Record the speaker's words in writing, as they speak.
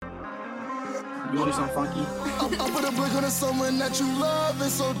You want to do something funky? I put a brick on someone that you love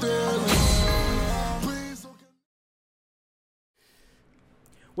is so dearly. Please don't.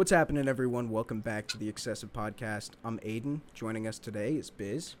 What's happening, everyone? Welcome back to the Excessive Podcast. I'm Aiden. Joining us today is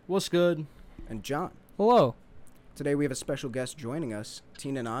Biz What's good? and John. Hello. Today we have a special guest joining us,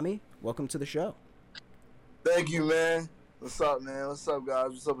 Tina Nami. Welcome to the show. Thank you, man. What's up, man? What's up,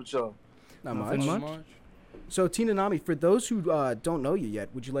 guys? What's up with y'all? Not Nothing much. much. So, Tina Nami, for those who don't know you yet,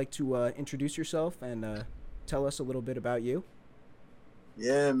 would you like to introduce yourself and tell us a little bit about you?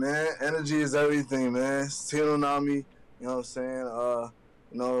 Yeah, man. Energy is everything, man. It's Tino Nami. You know what I'm saying?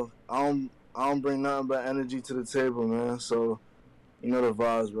 I don't bring nothing but energy to the table, man. So, you know the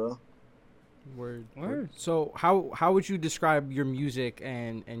vibes, bro. Word. So how would you describe your music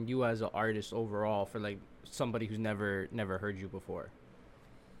and you as an artist overall for like somebody who's never heard you before?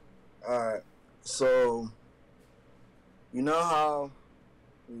 All right. So, you know how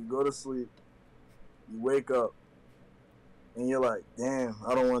when you go to sleep, you wake up, and you're like, damn,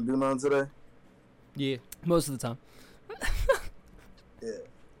 I don't want to do nothing today? Yeah, most of the time. Yeah.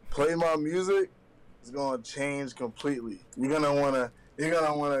 Play my music, it's gonna change completely. You're gonna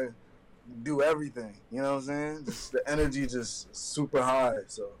wanna do everything. You know what I'm saying? Just the energy just super high.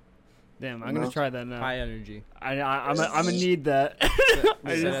 So Damn, I'm gonna try that now. High energy. I'm gonna need that.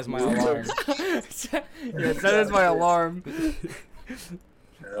 Set as my alarm. Yeah, that is my alarm.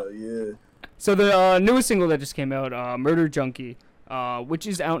 hell yeah. So the newest single that just came out, "Murder Junkie," which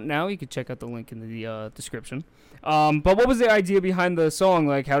is out now. You can check out the link in the description. But what was the idea behind the song?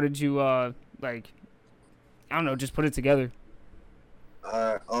 Like, how did you I don't know, just put it together?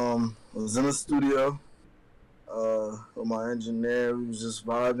 I was in the studio with my engineer. We was just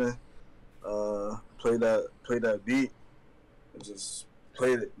vibing. Played that beat. And just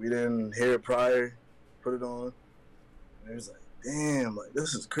played it. We didn't hear it prior. Put it on. And it was like, damn, like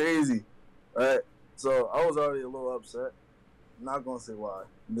this is crazy, right? So I was already a little upset. I'm not gonna say why.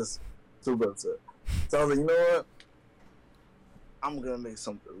 I'm just super upset. So I was like, you know what? I'm gonna make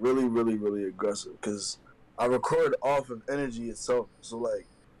something really, really, really aggressive because I record off of energy itself. So like,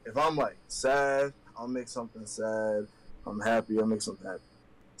 if I'm like sad, I'll make something sad. I'm happy, I'll make something happy.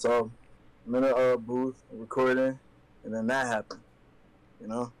 So I'm in a booth recording, and then that happened. You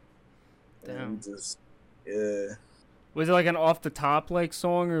know? Damn. And we just, yeah. Was it like an off the top like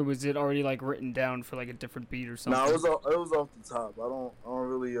song, or was it already like written down for like a different beat or something? No, it was off the top. I don't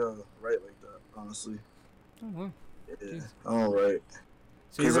really write like that, honestly. Oh, wow. Yeah, Jeez. I don't write.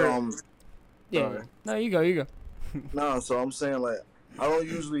 So you 'Cause, were, yeah. sorry. No, you go. No, so I'm saying like I don't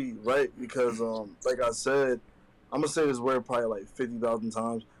usually write because like I said, I'm gonna say this word probably like 50,000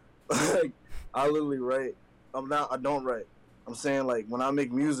 times. Like I literally write. I don't write. I'm saying like when I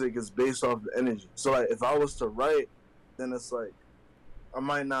make music, it's based off the energy. So like if I was to write, then it's like I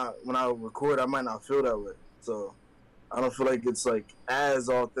might not, when I record, I might not feel that way. So I don't feel like it's like as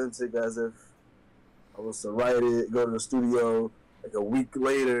authentic as if I was to write it, go to the studio like a week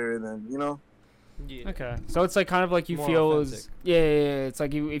later, and then, you know? Yeah. Okay, so it's like kind of like you More feel authentic. is yeah. It's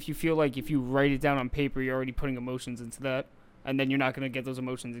like if you feel like if you write it down on paper, you're already putting emotions into that, and then you're not gonna get those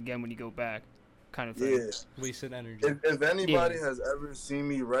emotions again when you go back, kind of thing. Yeah. Wasted energy. If anybody has ever seen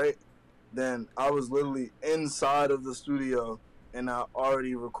me write, then I was literally inside of the studio and I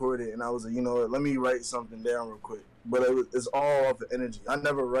already recorded, and I was like, you know what, let me write something down real quick. But it's all off of energy. I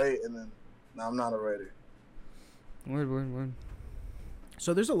never write, and then I'm not a writer. Word.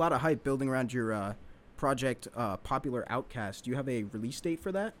 So there's a lot of hype building around your project, Popular Outcast. Do you have a release date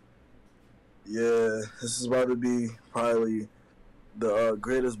for that? Yeah, this is about to be probably the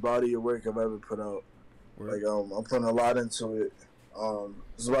greatest body of work I've ever put out. Like I'm putting a lot into it.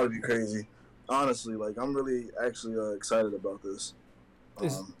 This is about to be crazy. Honestly, like I'm really actually excited about this.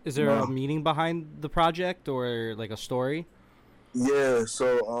 Is there a meaning behind the project or like a story? Yeah,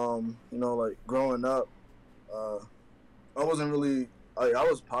 so you know, like growing up, I wasn't really like I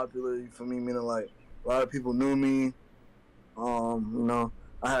was popular for me, meaning like a lot of people knew me. You know,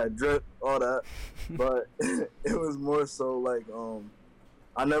 I had drip, all that, but it was more so like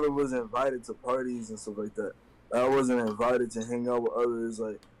I never was invited to parties and stuff like that. I wasn't invited to hang out with others.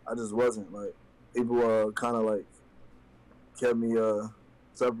 Like I just wasn't. Like people kind of like kept me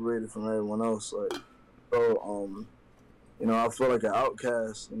separated from everyone else. Like so you know, I feel like an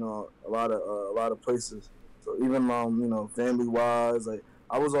outcast. You know, a lot of places. So even you know, family wise, like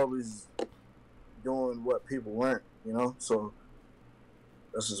I was always doing what people weren't. You know, so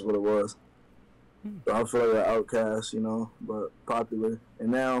that's just what it was. So I feel like an outcast, you know, but popular. And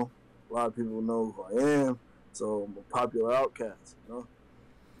now a lot of people know who I am, so I'm a popular outcast, you know.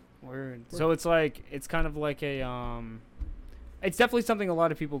 Word. So it's like it's kind of like a it's definitely something a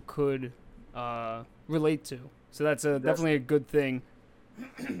lot of people could relate to. So that's definitely a good thing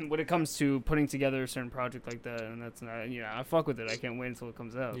when it comes to putting together a certain project like that. And that's not, I fuck with it. I can't wait until it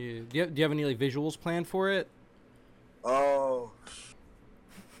comes out. Yeah. Do you have any like visuals planned for it? Oh,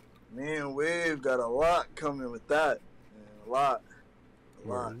 me and Wave got a lot coming with that. Man, a lot.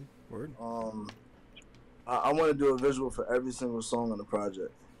 Word. I want to do a visual for every single song on the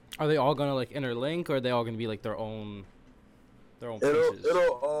project. Are they all gonna like interlink, or are they all gonna be like their own pieces?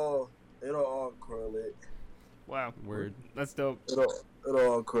 It'll all correlate. Wow. Word. That's dope. It'll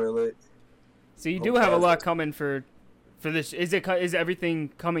all correlate. So you do have a lot coming for this. Is everything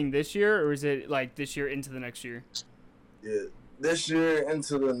coming this year, or is it like this year into the next year? Yeah, this year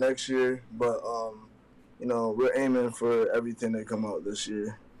into the next year, but we're aiming for everything to come out this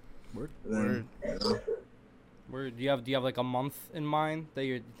year. Word. Word. Do you have like a month in mind that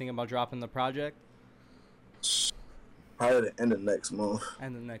you're thinking about dropping the project? Probably the end of next month.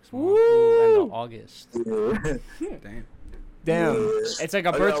 And the next month. Ooh, end of August. Yeah. Damn. Yeah. It's like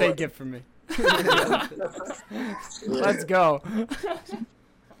a birthday gift for me. Let's go.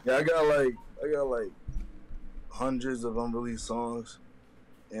 Yeah, I got like hundreds of unreleased songs,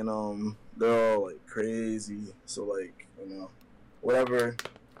 and they're all like crazy. So like whatever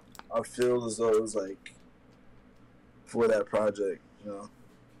I feel as though it was like for that project,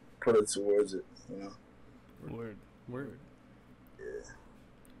 put it towards it, Word. Yeah.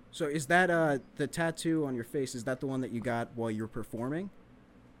 So is that the tattoo on your face? Is that the one that you got while you were performing?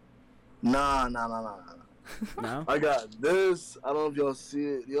 Nah. No. I got this. I don't know if y'all see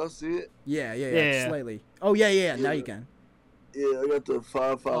it. Y'all see it? Yeah. Slightly. Oh yeah. Now you can. Yeah, I got the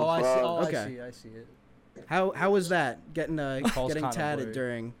 555. Oh, I see. Oh, Okay. I see it. How was that getting getting kinda tatted blurry.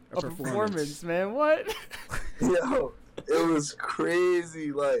 during a A performance? performance, man. What? Yo, it was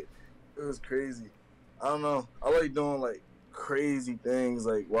crazy. Like, it was crazy. I don't know. I like doing like crazy things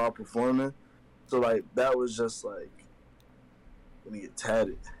like while performing. So like that was just like when you get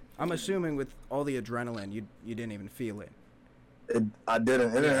tatted. I'm assuming with all the adrenaline, you didn't even feel it. I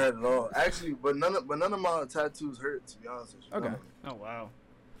didn't. It didn't hurt at all. Actually, but none of my tattoos hurt. To be honest with you. Okay. Oh wow.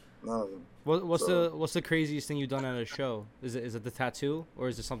 None of them. What's the craziest thing you've done at a show? Is it the tattoo, or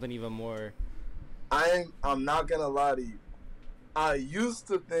is it something even more? I'm not gonna lie to you. I used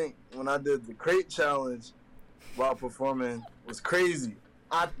to think when I did the crate challenge while performing was crazy.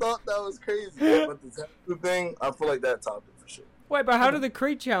 I thought that was crazy, but the tattoo thing, I feel like that topped it for sure. Wait, but how did the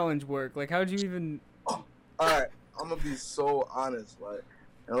crate challenge work? Like, how'd you even? All right, I'm gonna be so honest. Like,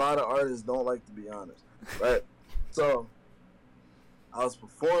 and a lot of artists don't like to be honest, right? So, I was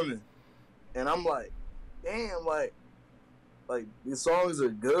performing, and I'm like, damn, like these songs are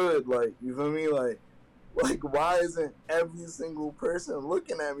good. Like, you feel me? Like why isn't every single person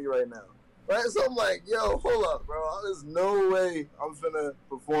looking at me right now? Right? So I'm like, yo, hold up, bro. There's no way I'm finna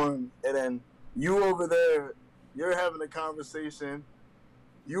perform, and then you over there, you're having a conversation.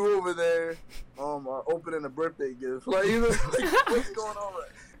 You over there, are opening a birthday gift. Like, what's going on?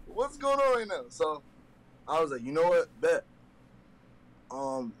 What's going on right now? So I was like, you know what? Bet.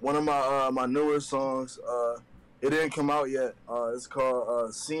 One of my newer songs, it didn't come out yet. It's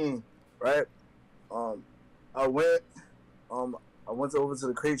called Scene, right? I went over to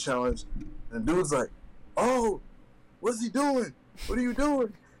the crate challenge, and the dude's like, "Oh, what's he doing? What are you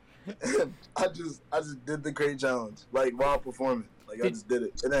doing?" And I just did the crate challenge like while performing. Like I just did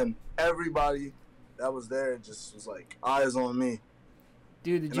it, and then everybody that was there just was like eyes on me.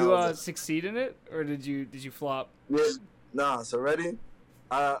 Dude, did you succeed in it, or did you flop? Yeah, nah. So ready?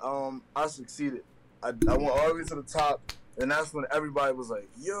 I succeeded. I went all the way to the top, and that's when everybody was like,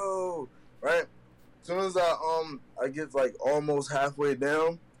 "Yo!" Right? As soon as I get like almost halfway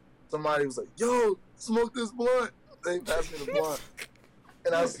down, somebody was like, "Yo, smoke this blunt." They passed me the blunt,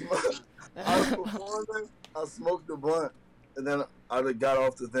 and I was performing. I smoked the blunt, and then I got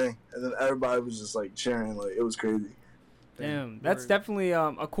off the thing, and then everybody was just like cheering, like it was crazy. Damn, that's definitely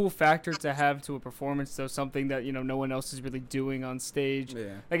a cool factor to have to a performance, though, something that, no one else is really doing on stage.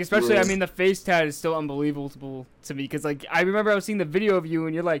 Yeah. Like, especially, Yeah. I mean, the face tat is still unbelievable to me, because, like, I remember I was seeing the video of you,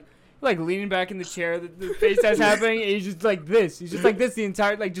 and you're like leaning back in the chair, the face tat's happening, and he's just like this. He's just like this the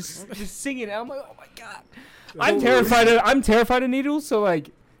entire, like, just singing. And I'm like, oh my god. I'm terrified of needles, so, like,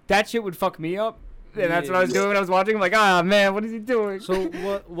 that shit would fuck me up. And that's what I was doing when I was watching. I'm like, man, what is he doing? So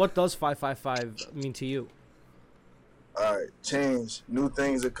what does 555 mean to you? All right, change. New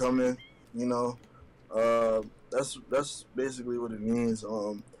things are coming. That's basically what it means.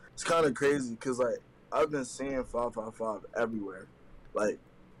 It's kind of crazy because like I've been seeing 555 everywhere, like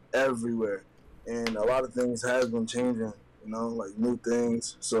everywhere, and a lot of things have been changing. Like new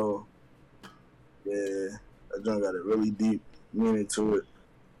things. So yeah, that joint got a really deep meaning to it.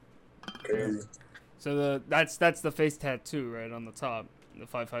 Crazy. So that's the face tattoo right on the top, the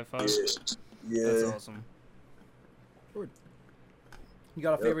 555. Yeah. That's awesome. You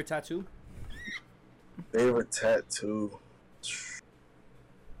got a favorite tattoo? Favorite tattoo.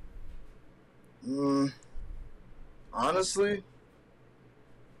 Honestly,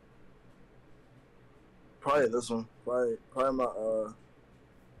 probably this one. Probably my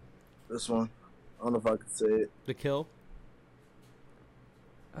this one. I don't know if I could say it. The Kill.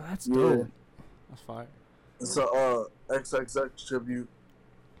 Oh, that's Yeah. dope. That's fire. It's a XXX tribute.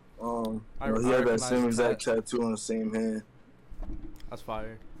 I He had that recognize same the exact tattoo. tattoo on the same hand. That's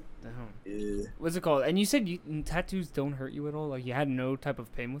fire. Damn. Yeah. What's it called? And you said tattoos don't hurt you at all? Like, you had no type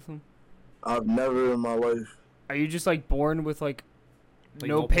of pain with them? I've never in my life. Are you just, like, born with, like no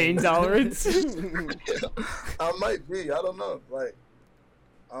no pain pain. tolerance? I might be. I don't know. Like,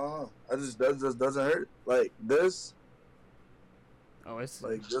 I don't know. That just doesn't hurt. Like this. Oh, it's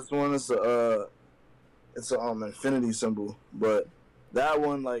Like this one is it's a infinity symbol, but that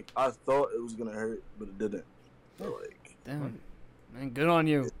one, like, I thought it was gonna hurt, but it didn't. So, like, damn. Man, good on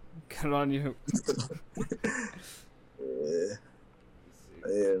you. Good on you. yeah,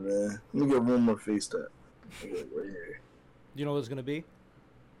 man. Let me get one more face tap. Like, right here. You know what it's gonna be?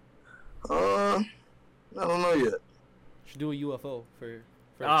 I don't know yet. Should do a UFO for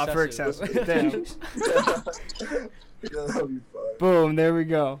For excessive. excessive. Damn. Yeah, that'll be fine. Boom, there we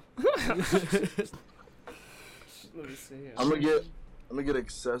go. Let me see. I'm gonna get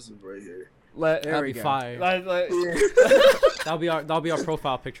excessive right here. That'd we be go. fire. Yeah. That'll be our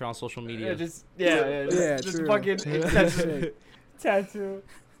profile picture on social media. Just Yeah, just true. fucking excessive tattoo.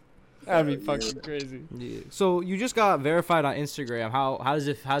 That'd be Yeah. fucking crazy. Yeah. So you just got verified on Instagram. How does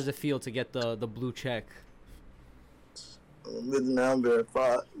it feel to get the blue check? Now I'm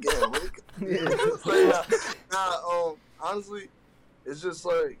verified. Honestly, it's just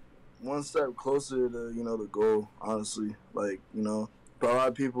like one step closer to, the goal. Honestly, like, but a lot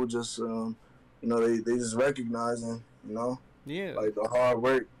of people just, they just recognizing, Yeah. like the hard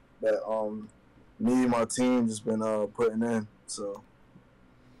work that me and my team just been putting in. So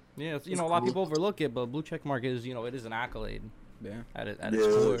Yeah, It's a lot of cool. people overlook it, but blue check mark is, it is an accolade Yeah. at its Yeah.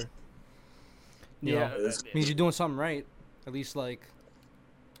 core. You Yeah. know, it's- means you're doing something right. At least like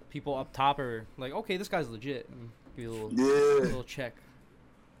people up top are like, okay, this guy's legit. And give you a little, yeah, little check.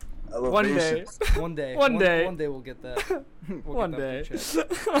 One day. elevation. One day. One day. One day we'll get that. We'll One get that blue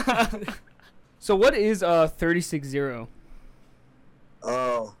day. check. So what is 360?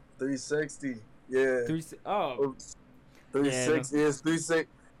 Oh, 360. Yeah. Oh. 360. Yeah, it's 36.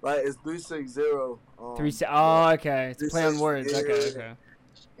 Like, it's 360. Oh, okay. It's a play on 360, words. yeah. Okay.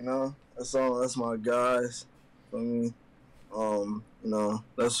 That's my guys. For me,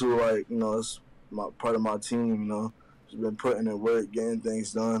 that's who, like, that's my part of my team. Just been putting in work, getting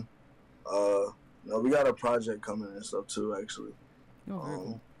things done. We got a project coming and stuff too, actually. Oh, very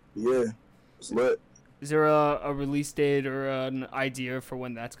cool. Yeah, it's lit. Is there a release date or an idea for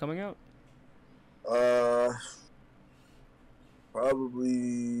when that's coming out?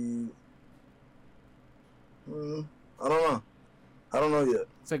 Probably. I don't know yet.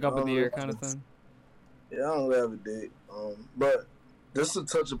 It's like up in the air kind of thing. Yeah, I don't really have a date. But just to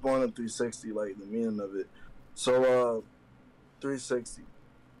touch upon the 360, like the meaning of it. So, 360.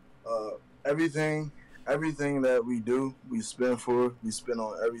 Everything that we do, we spend for. We spend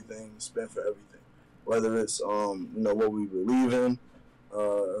on everything. We spend for everything. Whether it's what we believe in,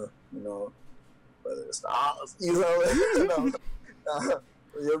 whether it's the house,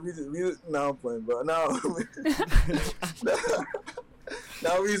 I'm playing, but now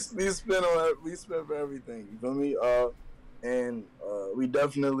we spend for everything. You feel me? And we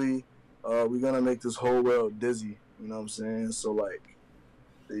definitely we're gonna make this whole world dizzy. You know what I'm saying? So, like,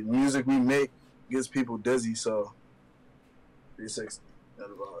 the music we make gets people dizzy. So 360. That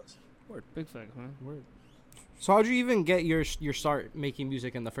advice. Word. Big facts, man. Word. So how'd you even get your start making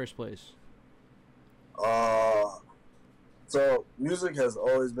music in the first place? So music has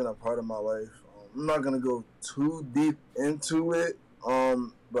always been a part of my life. I'm not gonna go too deep into it,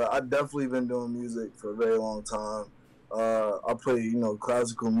 but I definitely been doing music for a very long time. I play,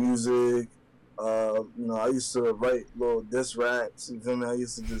 classical music. I used to write little diss raps. You feel me? I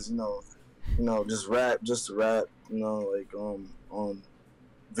used to just, just rap, just to rap. Like on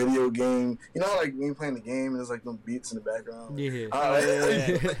video game. Like when you playing the game and there's like no beats in the background. Yeah. Yeah.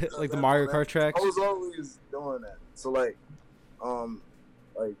 Like the Mario Kart tracks. I was always doing that. So like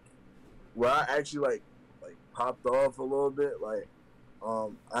where I actually like popped off a little bit, like I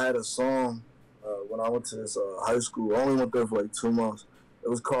had a song when I went to this high school. I only went there for like 2 months. It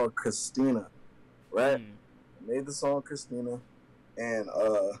was called Christina, right? I made the song Christina, and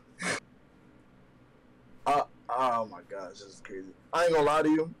gosh, this is crazy. I ain't gonna lie to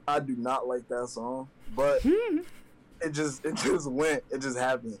you. I do not like that song, but it just went. It just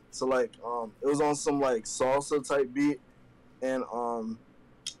happened. So like, it was on some like salsa type beat, and I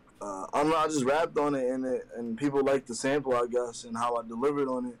don't know. I just rapped on it, and people liked the sample, I guess, and how I delivered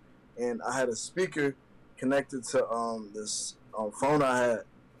on it. And I had a speaker connected to this phone I had,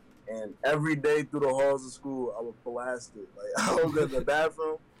 and every day through the halls of school, I would blast it. Like I would go to the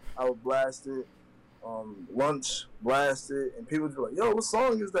bathroom, I would blast it. Lunch, blast it, and people would be like, "Yo, what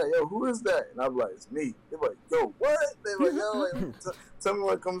song is that? Yo, who is that?" And I'd be like, "It's me." They're like, "Yo, what?" They're like, "Yo, like, tell me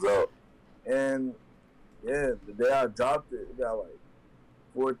when it comes out." And yeah, the day I dropped it, it got like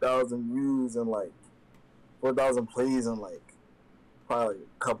 4,000 views and like 4,000 plays in like probably like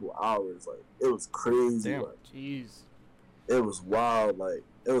a couple hours. Like it was crazy. Damn. Like Jeez. it was wild. Like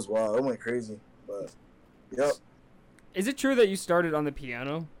it was wild. It went crazy. But yep. Is it true that you started on the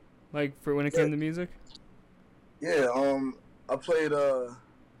piano, like for when it came to music? Yeah, I played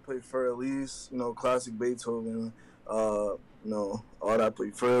Für Elise, classic Beethoven, all that. I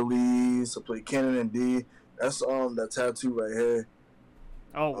played Für Elise, I played Canon and D. That's that tattoo right here.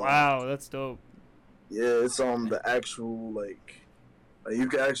 Oh wow, that's dope. Yeah, it's the actual like you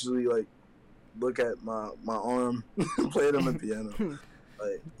can actually like look at my arm play it on the piano.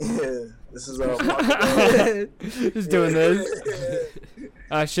 Like yeah, this is Just doing this.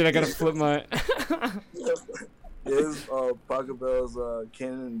 Shit, I gotta flip my. It's Pachelbel's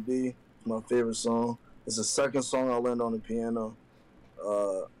Canon and D. My favorite song. It's the second song I learned on the piano.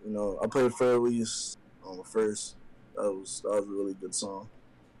 I played Für Elise first. That was a really good song.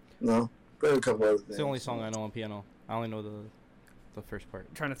 Played a couple other things. It's the only song I know on piano. I only know the first part.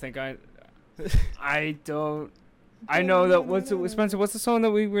 I'm trying to think. I don't. I know that. Spencer? What's the song that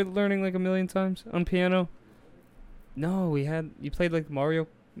we were learning like a million times on piano? No, you played like Mario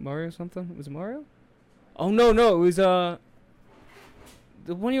something. Was it Mario? Oh no, it was the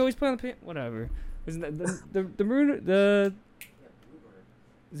one you always play on the piano. Whatever. Isn't that the maroon the?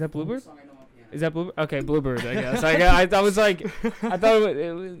 Is that Bluebird? Is that Bluebird? Okay, Bluebird. I guess. I was like, I thought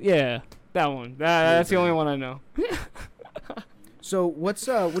it was yeah, that one. That's the only one I know. So what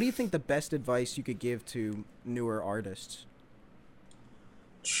do you think the best advice you could give to newer artists?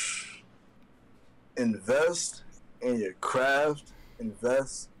 Invest in your craft.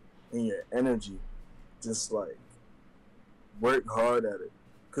 Invest in your energy. Just like work hard at it.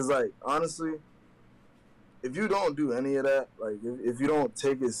 Cause like honestly, if you don't do any of that, like if you don't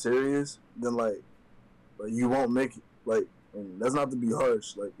take it serious, then like you won't make it. Like, and that's not to be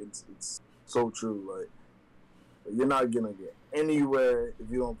harsh. Like it's so true. Like you're not gonna get anywhere if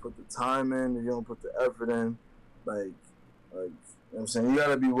you don't put the time in, if you don't put the effort in. Like you know what I'm saying, you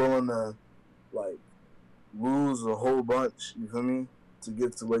gotta be willing to like lose a whole bunch. You feel me? To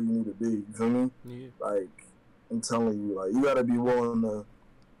get to where you need to be. You feel me? Yeah. Like I'm telling you, like you gotta be willing to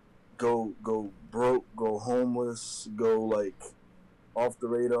go broke, go homeless, go like off the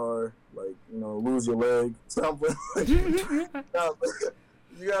radar, like lose your leg, something. You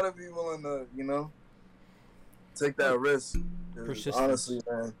gotta be willing to take that risk. Persistence. Honestly,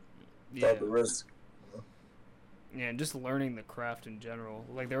 man, without the risk. Yeah, and just learning the craft in general.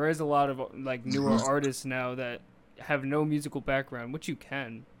 Like there is a lot of like newer artists now that have no musical background, which you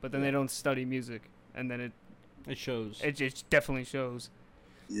can, but then they don't study music, and then it shows. It definitely shows.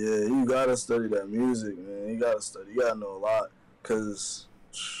 Yeah, you gotta study that music, man. You gotta know a lot, cause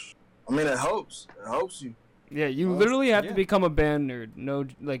I mean it helps. It helps you. Yeah, you literally have to become a band nerd. No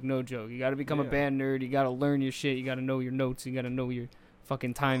joke. You gotta become a band nerd. You gotta learn your shit. You gotta know your notes. You gotta know your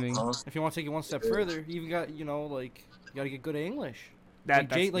fucking timing. If you want to take it one step further, you even got you gotta get good at English.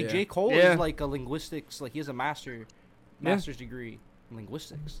 J. J. Cole is like a linguistics. Like he has a master's degree in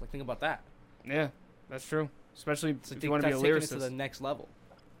linguistics. Like think about that. Yeah, that's true. Especially So if you want to be a taking it lyricist. to the next level.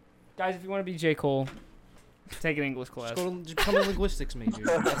 Guys, if you want to be J. Cole, take an English class. Just become a linguistics major.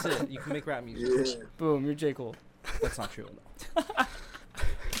 That's it. You can make rap music. Yeah. Boom, you're J. Cole. That's not true.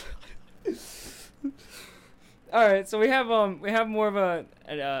 All right, so we have more of a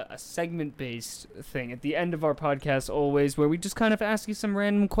segment based thing at the end of our podcast always, where we just kind of ask you some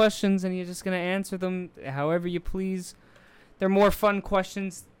random questions and you're just gonna answer them however you please. They're more fun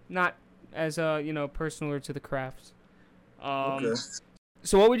questions, not as personal or to the craft. Okay.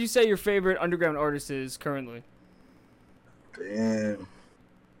 So what would you say your favorite underground artist is currently? Damn.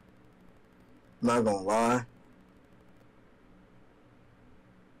 Not gonna lie.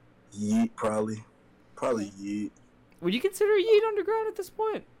 Yeet, probably Yeet. Would you consider Yeet underground at this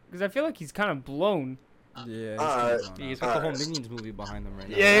point? Because I feel like he's kind of blown. Yeah. He's got the whole Minions movie behind him right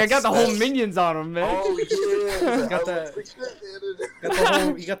now. Yeah, I got the whole Minions on him, man. Oh yeah. He's got that.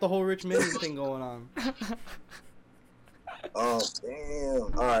 He got the whole Rich Minion thing going on. Damn. All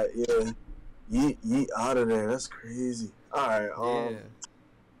right, yeah. Yeet out of there. That's crazy. All right.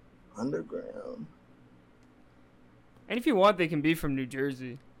 Underground. And if you want, they can be from New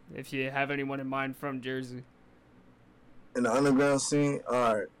Jersey. If you have anyone in mind from Jersey. In the underground scene,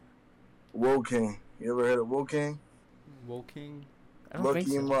 all right. Woking. You ever heard of Woking? Woking. I don't Look think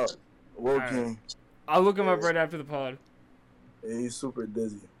him so. up. Woking. Alright. I'll look him up right after the pod. Yeah, he's super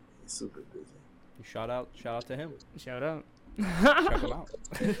dizzy. He's super dizzy. Shout out to him. Shout out. Check him out.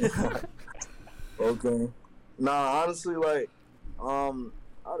 Okay. Nah, honestly, like,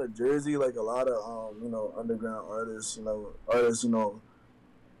 out of Jersey, like a lot of underground artists,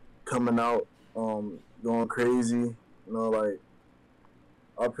 coming out, going crazy. Like,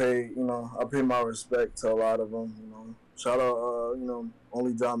 I pay my respect to a lot of them. Shout out,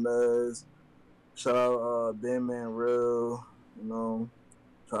 Only Jamez. Shout out, Bandman Real.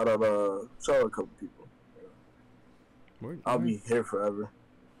 Shout out a couple people. I'll be here forever.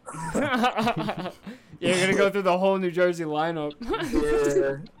 Yeah, you're gonna go through the whole New Jersey lineup.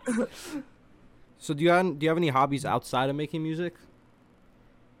 Yeah. So do you have any hobbies outside of making music?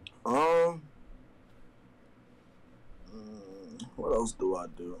 What else do I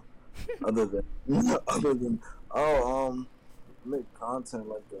do? other than make content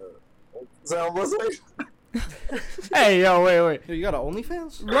like Hey, yo, wait. Yo, you got an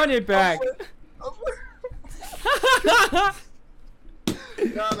OnlyFans? Run it back.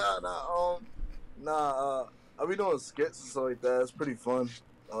 I be doing skits and stuff like that. It's pretty fun.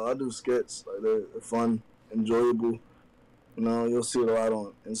 I do skits. Like they're fun, enjoyable. You'll see it a lot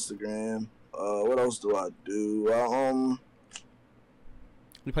on Instagram. What else do I do?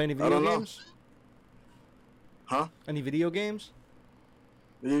 You play any I video don't know. games? Huh? Any video games?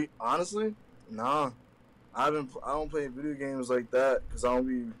 Honestly, nah. I don't play video games like that because I'll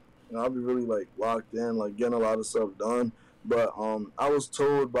be really like locked in, like getting a lot of stuff done. But I was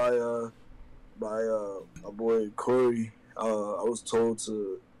told by my boy Corey, I was told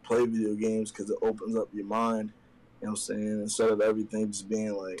to play video games because it opens up your mind. You know what I'm saying? Instead of everything just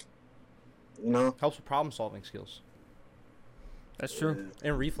being like, Helps with problem solving skills That's true.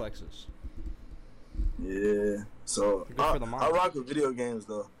 and reflexes. Yeah. So Good for the mind. I rock with video games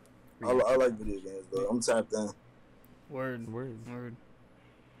though. I like video games though. I'm tapped in. Word.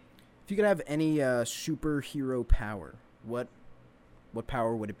 If you could have any superhero power, what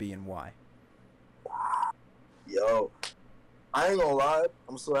power would it be and why? Yo, I ain't gonna lie.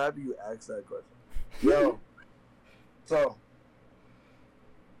 I'm so happy you asked that question. Yo, so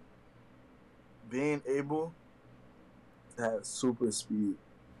being able to have super speed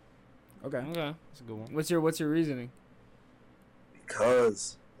Okay. That's a good one. What's your reasoning?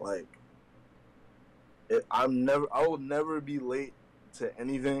 because like I will never be late to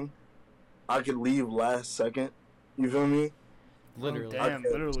anything. I could leave last second. You feel me? Literally. Oh, damn, Okay.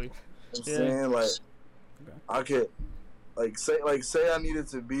 literally. I'm Yeah. saying like Okay. I could say I needed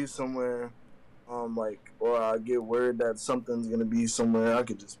to be somewhere, or I get word that something's gonna be somewhere. I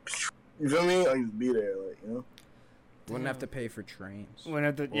could just, you feel me? I could just be there, Wouldn't have to pay for trains. Wouldn't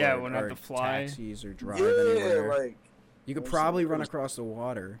have to, or wouldn't have to fly. taxis or drive Yeah, anywhere. like You could I'm probably saying, run across the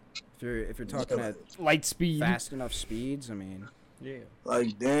water if you're talking at Light speed. fast enough speeds. I mean, Yeah.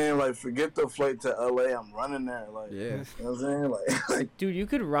 like damn, like forget the flight to LA. I'm running there, like yeah. you know what I'm saying, like Dude, you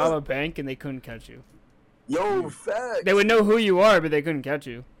could rob a bank and they couldn't catch you. yo, facts. They would know who you are, but they couldn't catch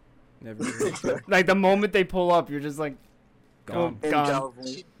you. Never. Like the moment they pull up, you're just like, Gone. in gone.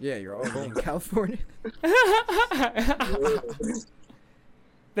 California. Yeah, you're all in California.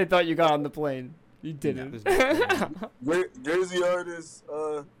 They thought you got on the plane. You didn't. Jersey artist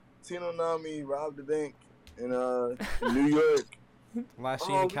Tino Nami robbed the bank in New York. Last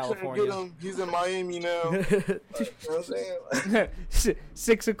seen Oh, in we can't California. get him. He's in Miami now. You know what I'm saying?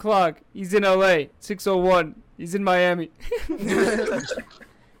 6 o'clock. He's in LA. 6:01. He's in Miami. Yeah,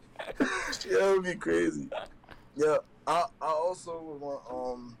 it would be crazy. Yeah, I also would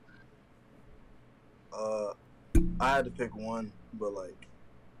want I had to pick one, but like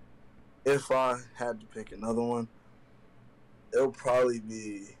if I had to pick another one, it'll probably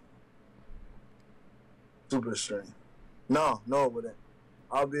be super strength. No, it wouldn't.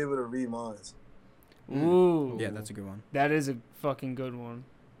 I'll be able to read minds. Ooh. Yeah, that's a good one. That is a fucking good one.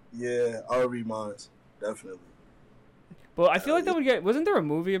 Yeah, I'll read minds. Definitely. But I feel like that would get. Wasn't there a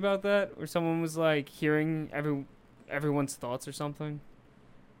movie about that where someone was like hearing everyone's thoughts or something?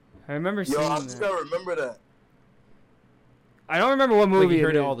 I remember seeing Yo, I just that. gotta remember that. I don't remember what Like movie you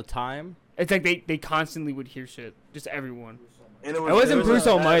heard it is. all the time. It's like they constantly would hear shit. Just everyone. And It wasn't was Bruce a-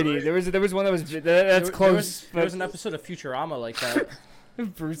 Almighty. There was one that was that's close. There was an episode of Futurama like that.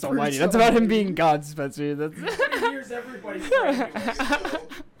 Bruce Almighty. That's about him being God, Spencer. That's Here's everybody.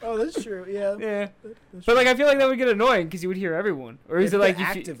 Oh, that's true. Yeah. yeah. That's But like, I feel like that would get annoying because you would hear everyone. Or is it like you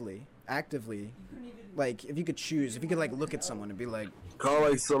actively, like if you could choose, if you could like look at someone and be like, Kind of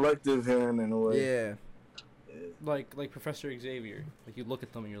like selective hearing in a way. yeah, like Professor Xavier. Like you look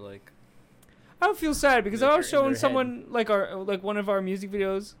at them and you're like, I would feel sad because Like I was you're in showing their someone like one of our music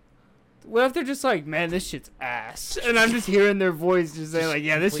videos. What if they're just like, man, this shit's ass, and I'm just hearing their voice just saying like,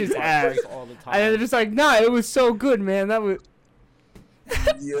 yeah, this shit's complete ass, heartbreak all the time. and then they're just like, nah, it was so good, man. That was.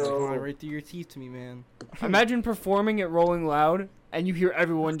 Yo. Right through your teeth to me, man. Imagine performing at Rolling Loud and you hear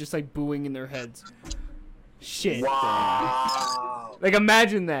everyone just like booing in their heads. Shit. Wow. Like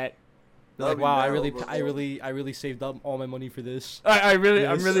imagine that. They're like, That'd be wow, metal, I really saved up all my money for this. I really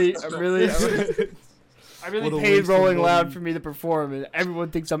Yes. I really What a paid waste of Rolling Loud money. for me to perform, and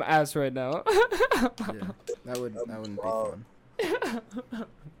everyone thinks I'm ass right now. yeah, that wouldn't be Wow. fun.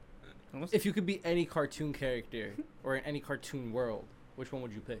 If you could be any cartoon character or in any cartoon world, which one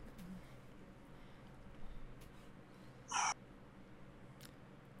would you pick?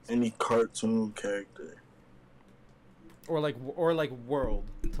 Any cartoon character. Or like world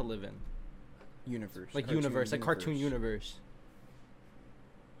to live in, Universe. like Cartoon universe, like cartoon universe.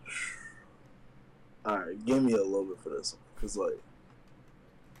 Alright, give me a little bit for this one. Cause like,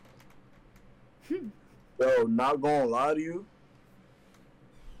 yo, not gonna lie to you.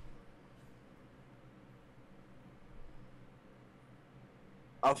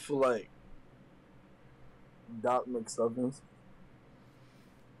 I feel like Doc McStuffins.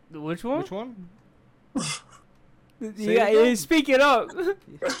 Which one? Which one? Yeah, it again? yeah, speak it up.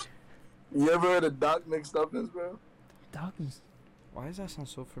 You ever heard of Doc McStuffins, bro? Why does that sound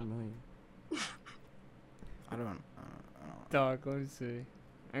so familiar? I don't. Doc, let me see.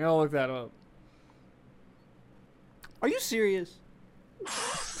 I gotta look that up. Are you serious?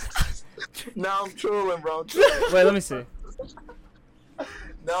 Now I'm trolling, bro. I'm trolling. Wait, let me see.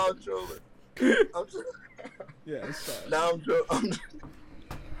 Now I'm trolling. I'm trolling. Yeah, it's fine. Now I'm trolling.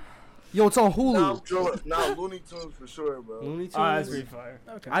 Yo, it's on Now I'm Hulu. trolling. Nah, Looney Tunes for sure, bro. Looney Tunes. Oh, that's pretty fire.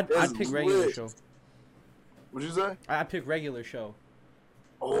 Okay. I'd That's pick regular lit. show. What'd you say? I'd pick regular show.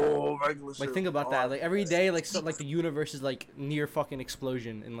 Oh, regular shit. Like think about that. Like every day, like like the universe is like near fucking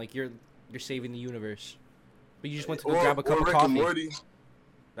explosion, and like you're saving the universe, but you just went to go grab a cup of Rick and coffee. Morty.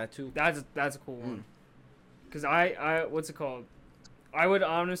 That too. That's a cool one. Cause I what's it called? I would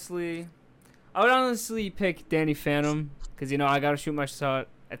honestly pick Danny Phantom. Cause you know I gotta shoot my shot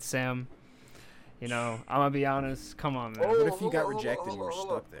at Sam. You know I'm gonna be honest. Come on, man. What if you got Hold on, rejected and you were hold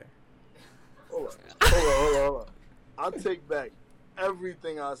stuck on. there? Hold on. I'll take back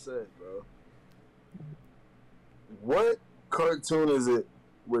everything I said, bro. What cartoon is it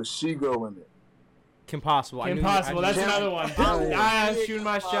with She-Go in it? Kim Possible. I knew Impossible. I That's knew- another one. Oh, yeah. I shooting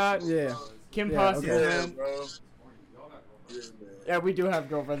my shot. Yeah. Kim Yeah, Possible, okay. Yeah, man. bro. Yeah, man. Yeah, we do have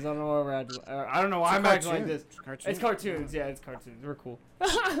girlfriends. I don't know why we're acting. I don't know why I'm acting like this. It's cartoons. Yeah, it's cartoons. We're cool.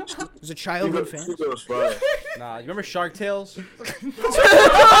 It was a childhood fan. She-Go's fire. Nah, you remember Shark Tales?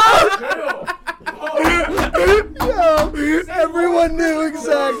 Yo, everyone knew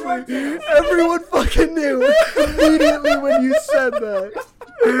exactly. Everyone fucking knew immediately when you said that.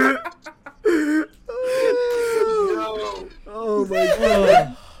 Yo. Oh my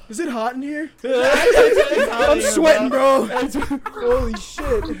god. Is it hot in here? I'm sweating, bro. Holy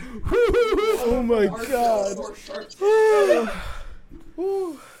shit. Oh my god.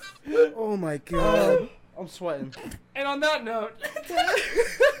 Oh my god. I'm sweating. And on that note,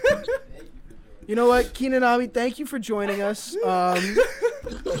 You know what, Keenan Ami, thank you for joining us.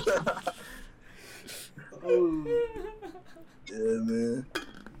 Yeah, man.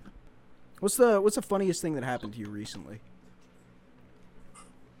 What's the funniest thing that happened to you recently?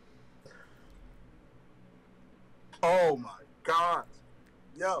 Oh my god.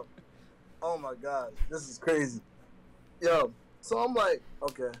 Yo. Oh my god. This is crazy. Yo. So I'm like,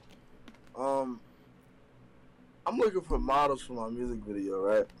 okay. I'm looking for models for my music video,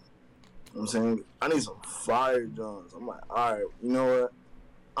 right? You know what I'm saying? I need some fire Johns. I'm like, alright, you know what?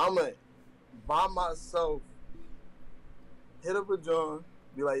 I'm gonna by myself hit up a John,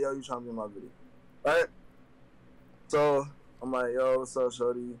 be like, yo, you trying to be in my video. Right? So I'm like, yo, what's up,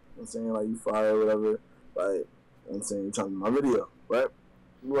 shorty? You know what I'm saying? Like, you fire, whatever. Like, you know what I'm saying? You trying to be in my video, right?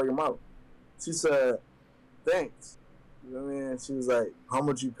 You like a model. She said, thanks. You know what I mean? She was like, how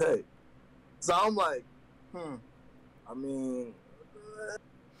much you pay? So I'm like, I mean,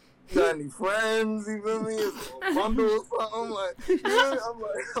 you got any friends? You feel me? Is it a bundle or something? I'm like, you know what I mean?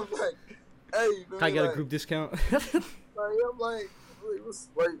 I'm like, hey, you feel Can I me? get a Like, group discount? I'm like, what's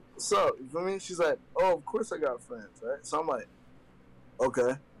up? You feel me? She's like, oh, of course I got friends, right? So I'm like,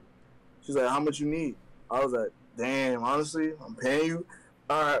 okay. She's like, how much you need? I was like, damn, honestly, I'm paying you.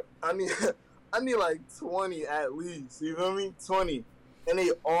 All right, I need like 20 at least. You feel me? 20, and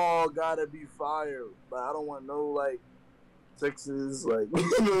they all gotta be fire. Like I don't want no like sixes. Like you know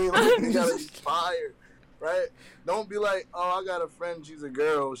what I mean? Like, they gotta be fire, right? Don't be like, oh, I got a friend. She's a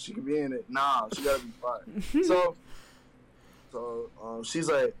girl. She can be in it. Nah, she gotta be fire. So she's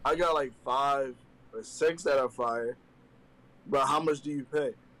like, I got like 5 or 6 that are fire. But how much do you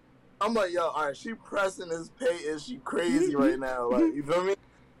pay? I'm like, yo, all right, she pressing this pay is she crazy right now. Like, you feel me?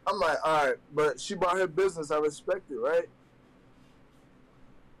 I'm like, all right, but she bought her business. I respect it, right?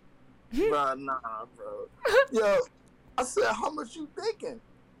 Bro, nah, bro. Yo, I said, how much you thinking?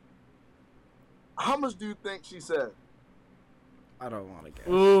 How much do you think she said? I don't want to guess.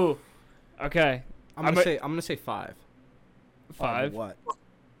 Ooh. Okay. I'm gonna say 5. 5. What?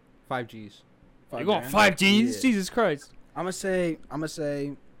 5 G's. You're going 5 G's? Yeah. Jesus Christ. I'm gonna say 2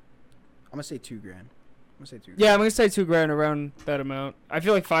 grand. I'm gonna say 2 grand. Yeah, I'm gonna say $2,000 around that amount. I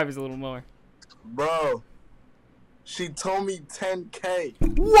feel like 5 is a little more. Bro, she told me 10K.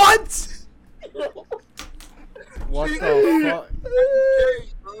 What? What She the told fuck? me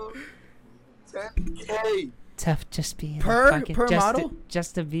 10K, bro. 10K, Tough just being Per model?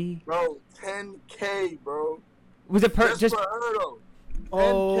 just to be. bro. 10K, bro. Was it per Just for her though.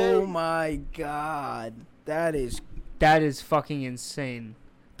 Oh 10K. my god, that is. That is fucking insane.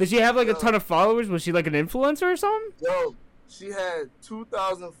 Did she have like a ton of followers? Was she like an influencer or something? Yo, she had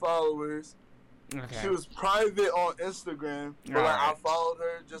 2,000 followers. Okay. She was private on Instagram, but like I Alright. followed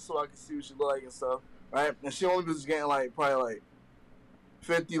her just so I could see what she looked like and stuff, right? And she only was getting like probably like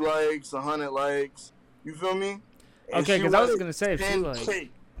 50 likes, 100 likes. You feel me? And Okay, she because I was like gonna say if she like. 10K.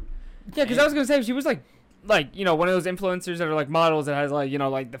 Yeah, because I was gonna say if she was like you know one of those influencers that are like models that has like you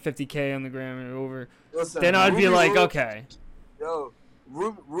know like the 50K on the gram or over, Listen, then I'd be Ruby like Rose, okay. Yo,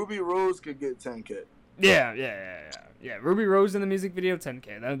 Ruby Rose could get 10K. Yeah. Ruby Rose in the music video,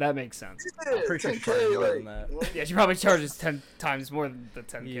 10K. That makes sense. Yeah, I'm pretty sure 10K, she charges more than like, that. you know? Yeah, she probably charges 10 times more than the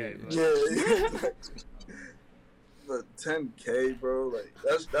 10K. Yeah. but- Yeah. But 10K, bro, like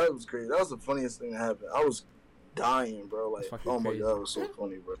that was crazy. That was the funniest thing that happened. I was dying, bro. Like, That's fucking oh my crazy. god, it was so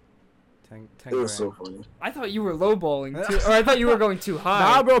funny, bro. 10 It was grand. so funny. I thought you were lowballing too, or I thought you were going too high.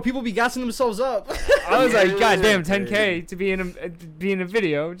 Nah, bro, people be gassing themselves up. I was Yeah, like, God damn, yeah. 10K to be in a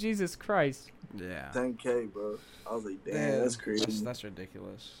video. Jesus Christ. Yeah. 10K, bro. I was like, damn, that's crazy. That's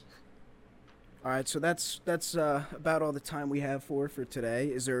ridiculous. All right, so that's about all the time we have for today.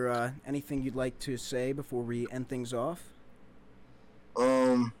 Is there anything you'd like to say before we end things off?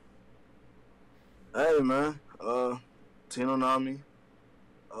 Hey man, Tino Nami.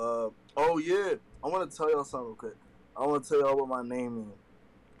 Oh yeah, I want to tell y'all something real quick. I want to tell y'all what my name means.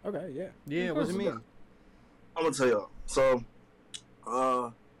 Okay, yeah. Yeah, what does it mean? I'm gonna tell y'all. So,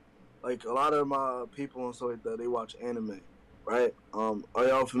 like a lot of my people and stuff like that, they watch anime, right? Are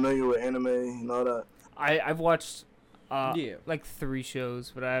y'all familiar with anime and all that? I've watched Yeah. like 3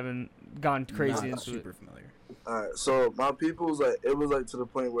 shows, but I haven't gone crazy Not into super it. familiar. All right, so my people's like, it was like to the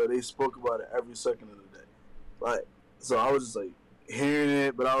point where they spoke about it every second of the day, like. So I was just like hearing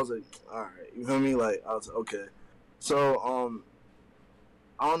it, but I was like, all right, you feel me? Like I was like, okay. So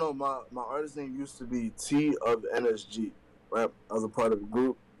I don't know. My artist name used to be T of NSG, right? I was a part of a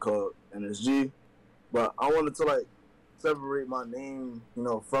group called NSG, but I wanted to like separate my name, you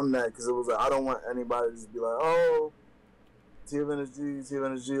know, from that because it was like I don't want anybody to just be like, oh, T of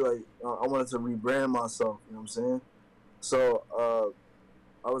NSG. Like I wanted to rebrand myself. You know what I'm saying? So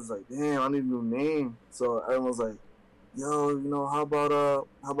I was like, damn, I need a new name. So everyone was like, yo, you know, how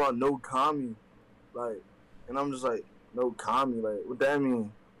about No Kami? Like, and I'm just like, No Kami, like, what that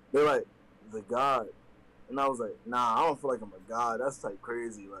mean? They're like, the God. And I was like, nah, I don't feel like I'm a God. That's like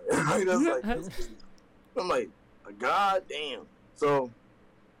crazy. Like, that's crazy. I'm like, a God? Damn. So,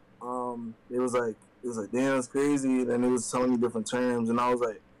 it was like, damn, that's crazy. And it was telling me different terms. And I was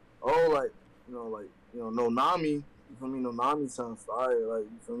like, oh, like, no Nami. You feel me? No Nami sounds fire. Like,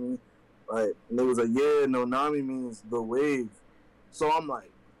 you feel me? Like, and they was like, yeah, no Nami means the wave. So I'm like,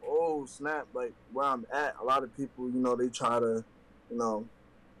 oh, snap. Like, where I'm at, a lot of people, you know, they try to, you know,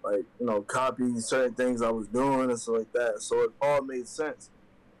 like, you know, copy certain things I was doing and stuff like that. So it all made sense.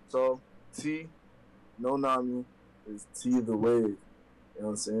 So T, no Nami, is T the wave. You know what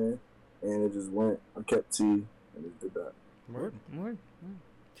I'm saying? And it just went. I kept T and it did that. Word. Word.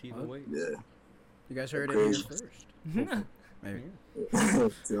 T the way. Yeah. You guys heard it here Crazy. first. Maybe.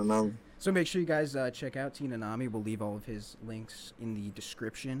 T no Nami. So make sure you guys check out Tina Nami. We'll leave all of his links in the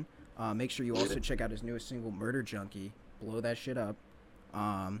description. Make sure you also check out his newest single, Murder Junkie. Blow that shit up.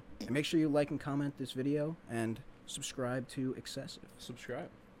 And make sure you like and comment this video and subscribe to Excessive. Subscribe.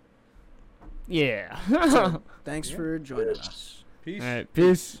 Yeah. Thanks for joining us. Peace. All right,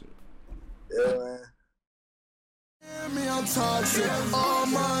 peace. Yeah, man. Hear me, I'm toxic. All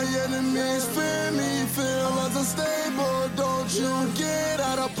my enemies fear me, feel unstable. Don't you get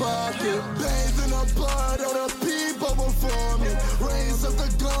out of pocket. Bathe in the blood of the people before me. Raise up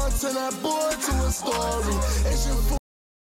the gun, turn that boy to a story. Asian